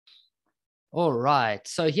All right.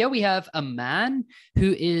 So here we have a man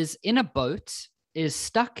who is in a boat, is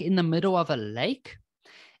stuck in the middle of a lake.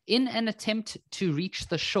 In an attempt to reach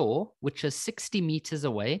the shore, which is 60 meters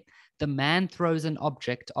away, the man throws an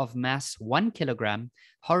object of mass 1 kilogram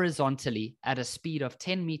horizontally at a speed of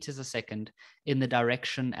 10 meters a second in the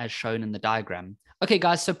direction as shown in the diagram. Okay,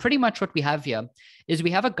 guys, so pretty much what we have here is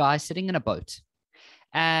we have a guy sitting in a boat,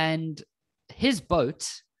 and his boat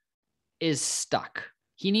is stuck.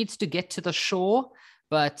 He needs to get to the shore,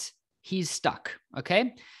 but he's stuck.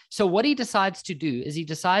 Okay. So what he decides to do is he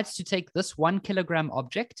decides to take this 1 kilogram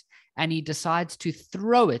object and he decides to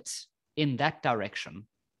throw it in that direction.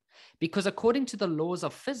 Because according to the laws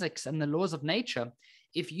of physics and the laws of nature,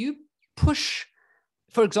 if you push,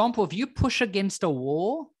 for example, if you push against a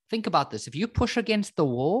wall, think about this. If you push against the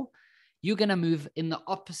wall, you're going to move in the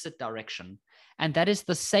opposite direction. And that is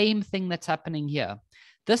the same thing that's happening here.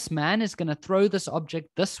 This man is going to throw this object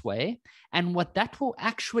this way. And what that will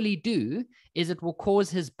actually do is it will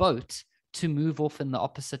cause his boat to move off in the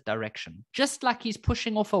opposite direction. Just like he's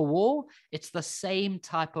pushing off a wall, it's the same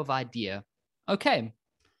type of idea. Okay.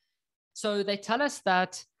 So they tell us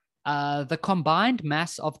that the combined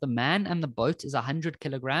mass of the man and the boat is 100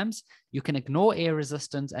 kilograms. You can ignore air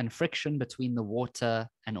resistance and friction between the water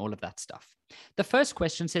and all of that stuff. The first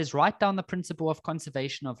question says, write down the principle of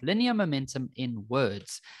conservation of linear momentum in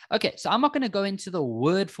words. Okay, so I'm not going to go into the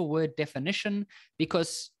word for word definition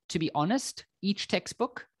because, to be honest, each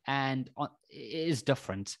textbook is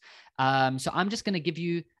different. So I'm just going to give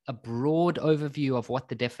you a broad overview of what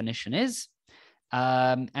the definition is.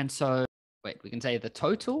 And so, we can say the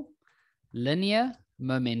total linear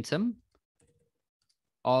momentum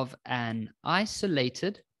of an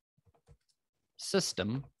isolated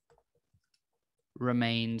system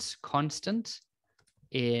remains constant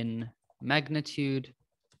in magnitude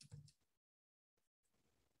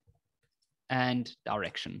and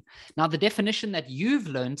direction. Now, the definition that you've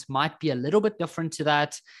learned might be a little bit different to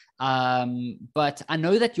that, but I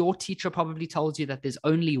know that your teacher probably told you that there's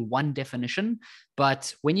only one definition,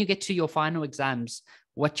 but when you get to your final exams,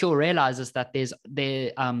 what you'll realize is that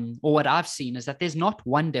or what I've seen is that there's not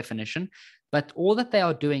one definition, but all that they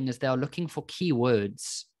are doing is they are looking for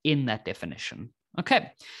keywords in that definition.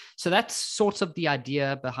 Okay, so that's sort of the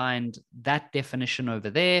idea behind that definition over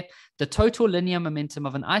there. The total linear momentum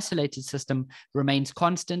of an isolated system remains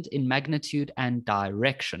constant in magnitude and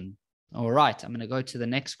direction. All right, I'm going to go to the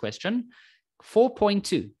next question.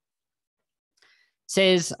 4.2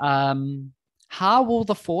 says, how will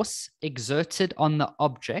the force exerted on the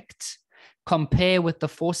object compare with the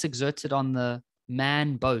force exerted on the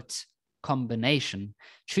man-boat combination?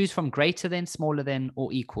 Choose from greater than, smaller than,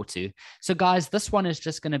 or equal to. So guys, this one is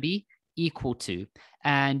just going to be equal to.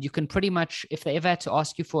 And you can pretty much, if they ever had to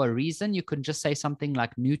ask you for a reason, you can just say something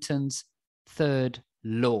like Newton's third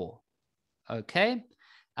law. Okay.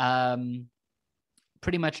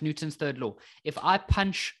 Pretty much Newton's third law. If I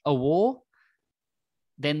punch a wall,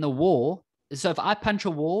 then if I punch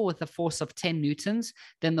a wall with a force of 10 newtons,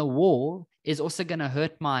 then the wall is also going to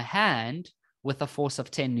hurt my hand with a force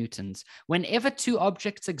of 10 newtons. Whenever two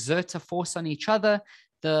objects exert a force on each other,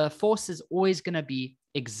 the force is always going to be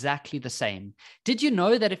exactly the same. Did you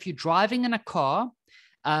know that if you're driving in a car,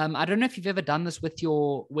 I don't know if you've ever done this with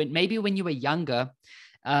maybe when you were younger,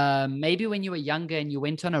 and you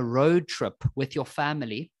went on a road trip with your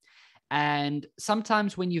family, and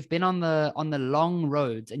sometimes when you've been on the long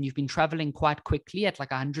roads and you've been traveling quite quickly at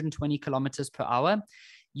like 120 kilometers per hour,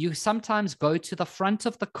 you sometimes go to the front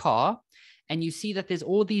of the car and you see that there's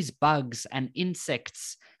all these bugs and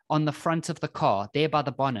insects on the front of the car, there by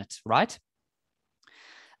the bonnet, right?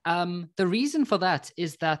 The reason for that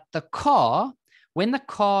is that when the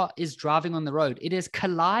car is driving on the road, it is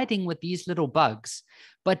colliding with these little bugs.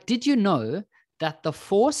 But did you know that the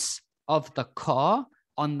force of the car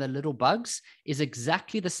on the little bugs is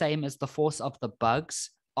exactly the same as the force of the bugs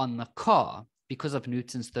on the car because of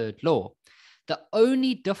Newton's third law? The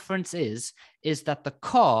only difference is that the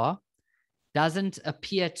car doesn't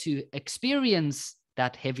appear to experience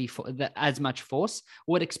that as much force,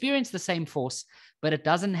 or it experiences the same force, but it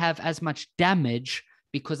doesn't have as much damage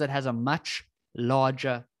because it has a much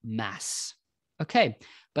larger mass. Okay,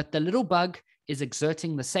 but the little bug is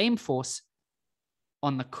exerting the same force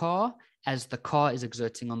on the car as the car is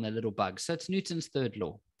exerting on the little bug. So it's Newton's third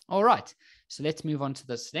law. All right, so let's move on to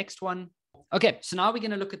this next one. Okay, so now we're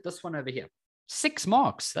going to look at this one over here. 6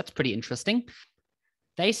 marks. That's pretty interesting.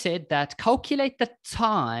 They said that calculate the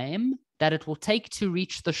time that it will take to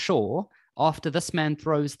reach the shore after this man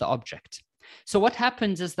throws the object. So what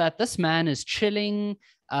happens is that this man is chilling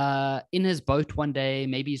in his boat one day.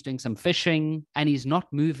 Maybe he's doing some fishing and he's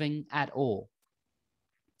not moving at all.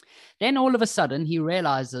 Then all of a sudden he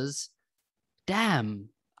realizes, damn,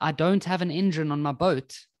 I don't have an engine on my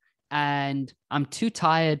boat and I'm too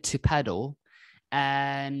tired to paddle.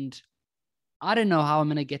 And I don't know how I'm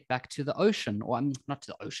going to get back to the ocean, or I'm not to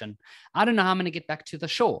the ocean. I don't know how I'm going to get back to the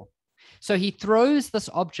shore. So he throws this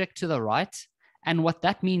object to the right. And what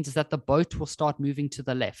that means is that the boat will start moving to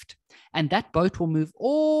the left. And that boat will move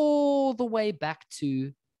all the way back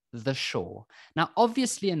to the shore. Now,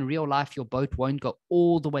 obviously, in real life, your boat won't go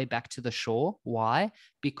all the way back to the shore. Why?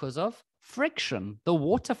 Because of friction. The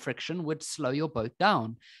water friction would slow your boat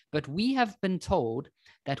down. But we have been told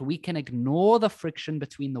that we can ignore the friction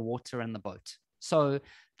between the water and the boat. So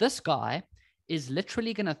this guy is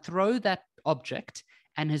literally going to throw that object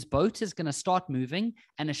and his boat is going to start moving,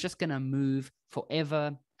 and it's just going to move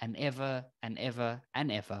forever and ever and ever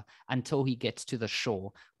and ever until he gets to the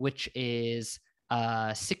shore, which is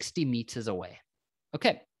 60 meters away.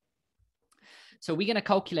 Okay. So we're going to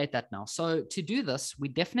calculate that now. So to do this, we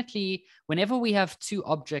definitely, whenever we have two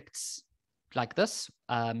objects like this,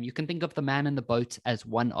 you can think of the man in the boat as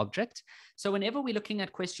one object. So whenever we're looking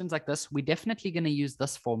at questions like this, we're definitely going to use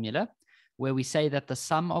this formula where we say that the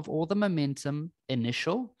sum of all the momentum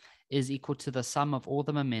initial is equal to the sum of all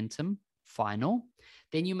the momentum final.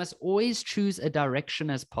 Then you must always choose a direction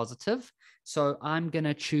as positive. So I'm going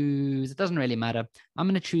to choose, it doesn't really matter. I'm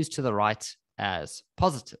going to choose to the right as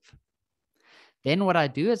positive. Then what I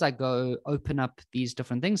do is I go open up these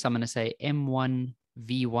different things. So I'm going to say M1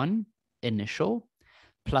 V1 initial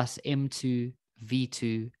plus M2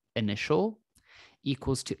 V2 initial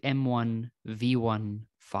equals to M1 V1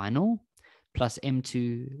 final plus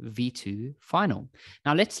M2 V2 final.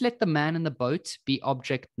 Now let's let the man in the boat be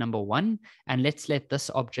object number 1, and let's let this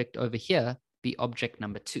object over here be object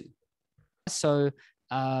number 2. So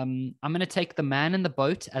I'm going to take the man in the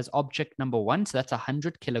boat as object number 1. So that's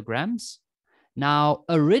 100 kilograms. Now,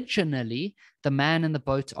 originally, the man and the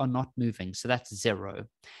boat are not moving, so that's 0.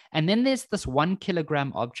 And then there's this 1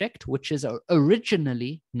 kilogram object, which is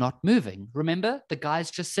originally not moving. Remember, the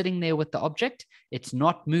guy's just sitting there with the object. It's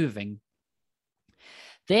not moving.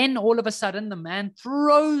 Then all of a sudden, the man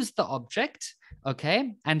throws the object,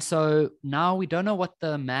 okay? And so now we don't know what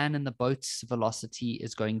the man in the boat's velocity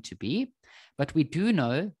is going to be, but we do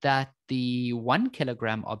know that the 1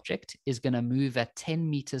 kilogram object is going to move at 10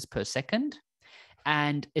 meters per second.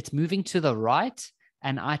 And it's moving to the right,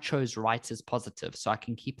 and I chose right as positive. So I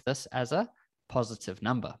can keep this as a positive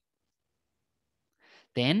number.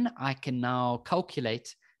 Then I can now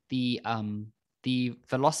calculate the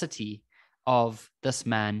velocity of this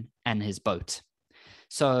man and his boat.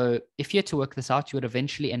 So if you had to work this out, you would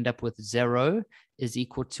eventually end up with 0 is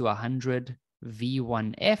equal to 100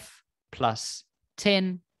 V1F plus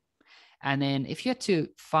 10. And then if you had to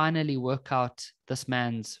finally work out this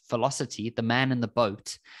man's velocity, the man in the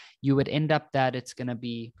boat, you would end up that it's going to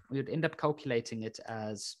be, we would end up calculating it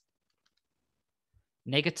as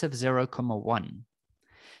negative 0.1.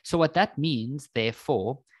 So what that means,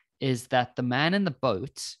 therefore, is that the man in the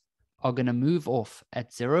boat are going to move off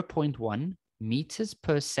at 0.1 meters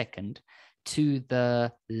per second to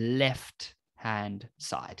the left-hand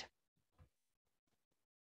side.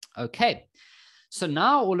 Okay. So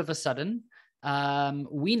now all of a sudden,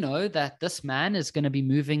 we know that this man is going to be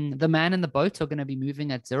moving, the man in the boat are going to be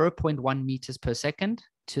moving at 0.1 meters per second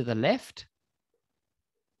to the left.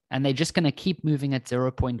 And they're just going to keep moving at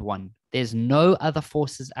 0.1. There's no other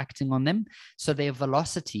forces acting on them. So their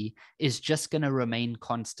velocity is just going to remain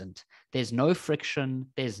constant. There's no friction.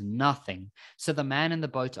 There's nothing. So the man in the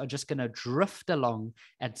boat are just going to drift along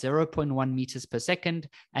at 0.1 meters per second.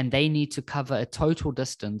 And they need to cover a total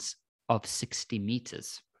distance of 60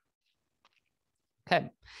 meters. Okay.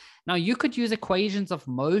 Now you could use equations of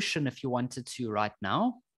motion if you wanted to right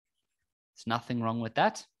now. There's nothing wrong with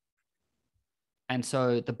that. And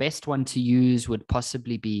so the best one to use would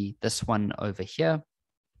possibly be this one over here.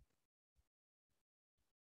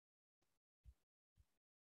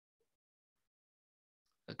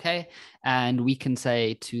 Okay. And we can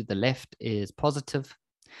say to the left is positive.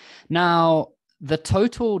 Now, the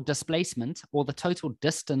total displacement or the total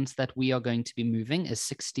distance that we are going to be moving is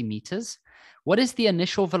 60 meters. What is the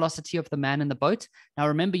initial velocity of the man in the boat? Now,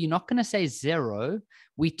 remember, you're not going to say 0.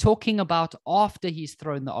 We're talking about after he's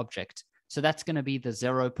thrown the object. So that's going to be the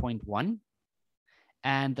 0.1.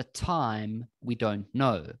 And the time we don't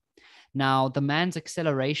know. Now, the man's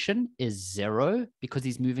acceleration is 0 because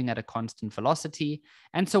he's moving at a constant velocity.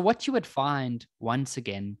 And so what you would find once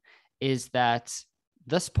again is that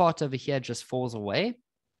this part over here just falls away.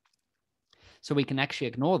 So we can actually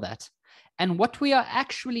ignore that. And what we are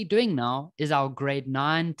actually doing now is our grade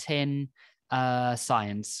 9, 10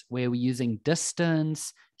 science, where we're using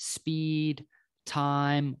distance, speed,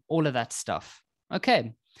 time, all of that stuff.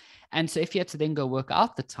 Okay. And so if you had to then go work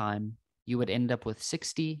out the time, you would end up with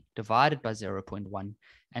 60 divided by 0.1.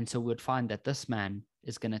 And so we would find that this man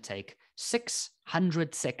is going to take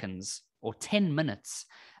 600 seconds or 10 minutes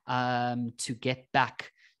to get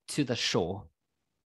back to the shore.